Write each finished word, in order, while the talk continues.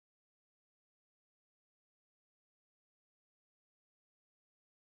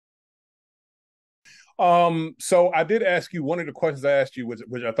So I did ask you one of the questions I asked you,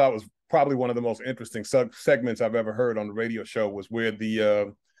 which I thought was probably one of the most interesting segments I've ever heard on the radio show, was where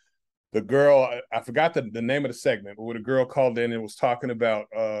the girl, I forgot the name of the segment, but where the girl called in and was talking about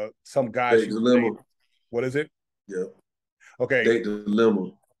some guy Date she was dilemma. dating. What is it? Yeah. Okay, Date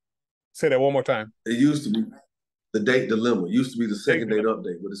dilemma. say that one more time. It used to be the date dilemma. It used to be the Date second date dilemma.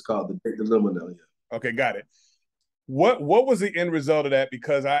 update, but it's called the date dilemma now. Yeah. Okay, got it. What was the end result of that?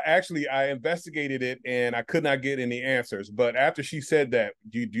 Because I investigated it and I could not get any answers. But after she said that,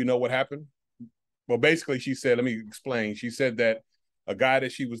 do you know what happened? Well, basically, she said, let me explain. She said that a guy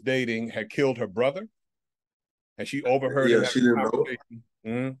that she was dating had killed her brother, and she overheard him Yeah, having she didn't a know. conversation.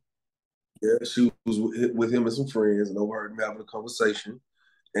 Mm-hmm. Yeah, she was with him and some friends and overheard him having a conversation.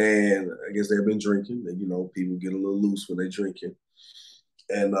 And I guess they've been drinking. And, people get a little loose when they're drinking.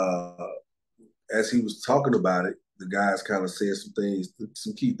 And as he was talking about it, the guys kind of said some things,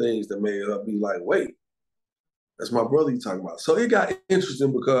 some key things that made her be like, wait, that's my brother you talking about. So it got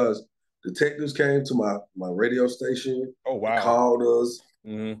interesting because detectives came to my radio station. Oh They wow. called us.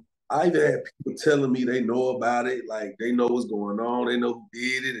 Mm-hmm. I even had people telling me they know about it, like they know what's going on, they know who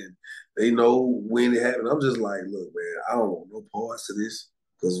did it, and they know when it happened. I'm just like, look, man, I don't want no parts of this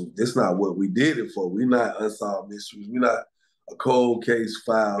because this not what we did it for. We're not unsolved mysteries. We're not a cold case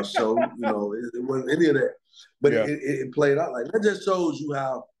file show. It wasn't any of that. But Yeah. it played out like that. Just shows you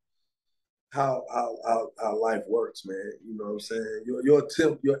how life works, man. You know what I'm saying? Your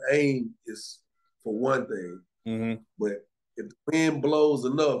attempt, your aim is for one thing, Mm-hmm. but if the wind blows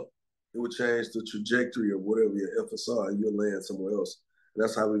enough, it would change the trajectory of whatever your efforts are, and you'll land somewhere else. And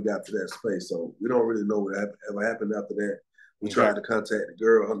that's how we got to that space. So we don't really know what ever happened after that. We Okay. tried to contact the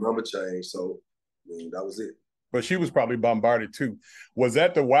girl, her number changed, so that was it. But she was probably bombarded too. Was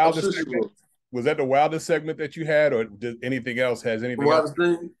that the I'm wildest sure she segment? was. Was that the wildest segment that you had, or did anything else? Has The anything else?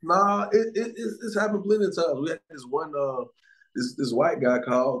 wildest thing? Nah, it's happened plenty of times. We had this one this white guy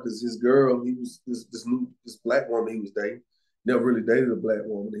called because his girl, he was this black woman he was dating. Never really dated a black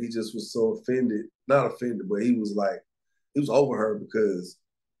woman. He just was so offended, not offended, but he was like, he was over her because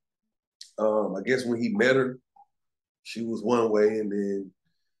I guess when he met her, she was one way, and then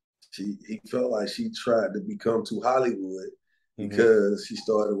he felt like she tried to become too Hollywood Mm-hmm. because she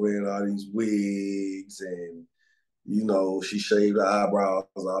started wearing all these wigs and she shaved her eyebrows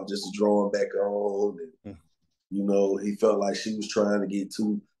off just to draw them back on. And, he felt like she was trying to get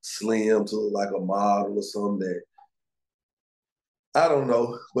too slim to look like a model or something that I don't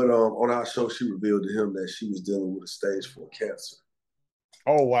know. But on our show, she revealed to him that she was dealing with a stage 4 cancer.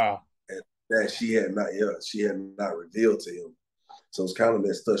 Oh wow. And that she had not revealed to him. So it's kind of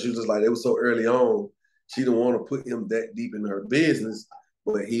messed up. She was just like, it was so early on, she didn't want to put him that deep in her business,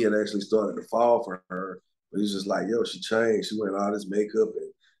 but he had actually started to fall for her. But he's just like, yo, she changed. She wearing all this makeup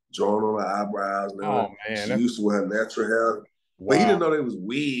and drawing on her eyebrows. Oh Now man. she used to wear natural hair, but he Wow. didn't know they was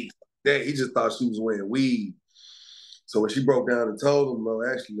wigs. That he just thought she was wearing weed. So when she broke down and told him, no,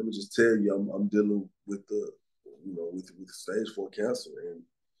 actually, let me just tell you, I'm dealing with with stage 4 cancer,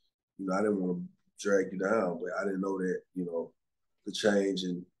 and I didn't want to drag you down, but I didn't know that the change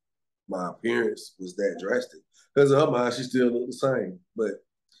in my appearance was that drastic. Because in her mind, she still looked the same. But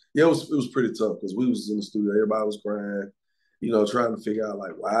yeah, it was pretty tough because we was in the studio, everybody was crying, trying to figure out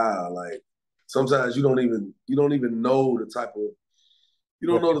like, wow, like sometimes you don't even know the type of What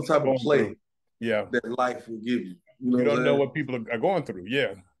people are going through. play Yeah. that life will give you. You know You what I'm don't know saying? what people are going through.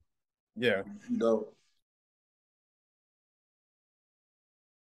 Yeah. Yeah. You know.